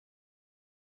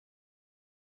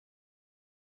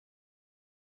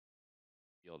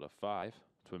Field of 5.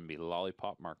 Twinbee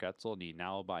Lollipop, Mark Etzel. Need an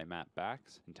Alibi, Matt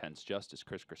Bax. Intense Justice,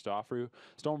 Chris Christoforou.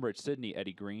 Stonebridge, Sydney,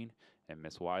 Eddie Green. And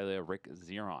Miss Wiley, Rick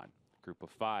Zeron. Group of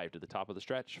 5 to the top of the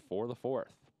stretch for the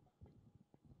 4th.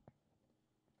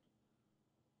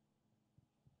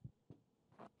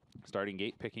 Starting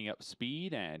gate picking up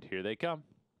speed, and here they come.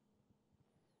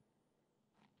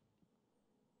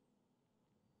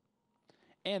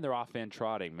 And they're off and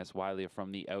trotting. Miss Wiley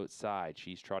from the outside.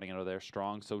 She's trotting out of there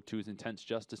strong. So too is Intense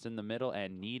Justice in the middle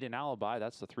and Need an Alibi.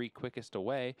 That's the 3 quickest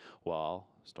away. While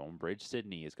Stonebridge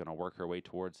Sydney is going to work her way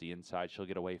towards the inside. She'll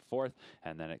get away 4th.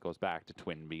 And then it goes back to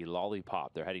Twinbee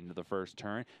Lollipop. They're heading to the first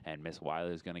turn. And Miss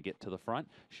Wiley is going to get to the front.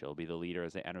 She'll be the leader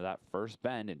as they enter that first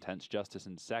bend. Intense Justice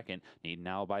in second. Need an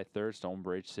Alibi third.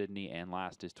 Stonebridge Sydney. And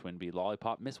last is Twinbee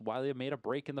Lollipop. Miss Wiley made a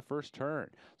break in the first turn.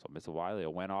 So Miss Wiley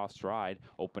went off stride.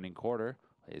 Opening quarter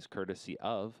is courtesy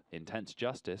of Intense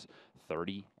Justice,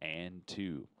 30-2.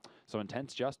 So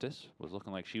Intense Justice was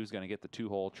looking like she was going to get the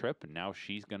 2-hole trip, and now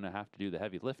she's going to have to do the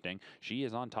heavy lifting. She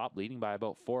is on top, leading by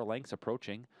about 4 lengths,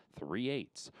 approaching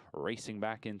 3/8. Racing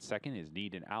back in second is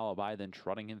Need an Alibi, then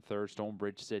trotting in third,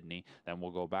 Stonebridge Sydney. Then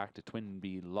we'll go back to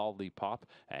Twinbee Lollipop,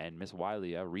 and Miss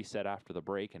Wiley reset after the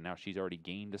break, and now she's already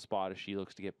gained a spot as she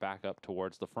looks to get back up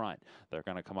towards the front. They're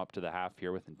going to come up to the half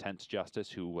here with Intense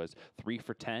Justice, who was 3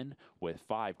 for 10 with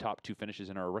 5 top 2 finishes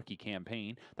in her rookie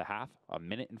campaign. The half, 1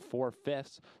 minute and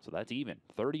 4/5, so that's even.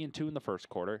 30-2 in the first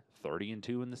quarter,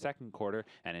 30-2 in the second quarter,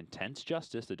 and Intense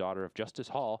Justice, the daughter of Justice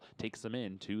Hall, takes them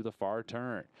into the far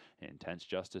turn. Intense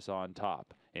Justice on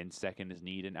top. In second is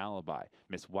Need an Alibi.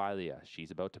 Miss Wiley,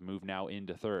 she's about to move now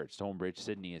into third. Stonebridge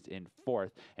Sydney is in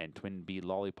 4th, and Twinbee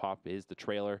Lollipop is the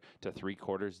trailer. To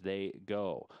 3/4 they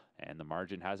go. And the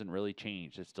margin hasn't really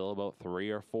changed. It's still about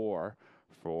 3 or 4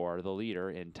 for the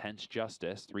leader, Intense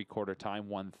Justice. 3/4 time,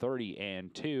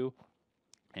 1:30-2.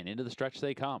 And into the stretch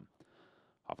they come.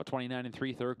 Off a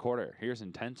 29-3 third quarter. Here's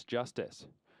Intense Justice.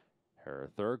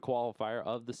 Her 3rd qualifier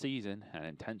of the season, and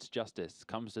Intense Justice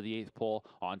comes to the 8th pole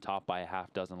on top by a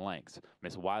half-dozen lengths.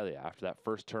 Miss Wiley, after that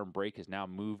first turn break, has now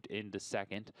moved into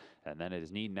second, and then it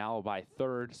is Need an Alibi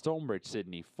 3rd, Stonebridge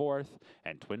Sydney 4th,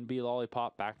 and Twinbee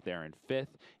Lollipop back there in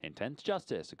 5th. Intense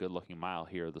Justice, a good-looking mile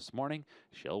here this morning.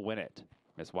 She'll win it.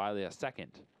 Miss Wiley a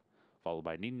 2nd, followed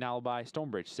by Need an Alibi,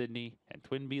 Stonebridge Sydney, and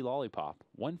Twinbee Lollipop.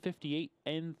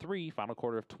 1:58-3, final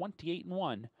quarter of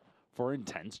 28-1 for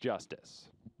Intense Justice.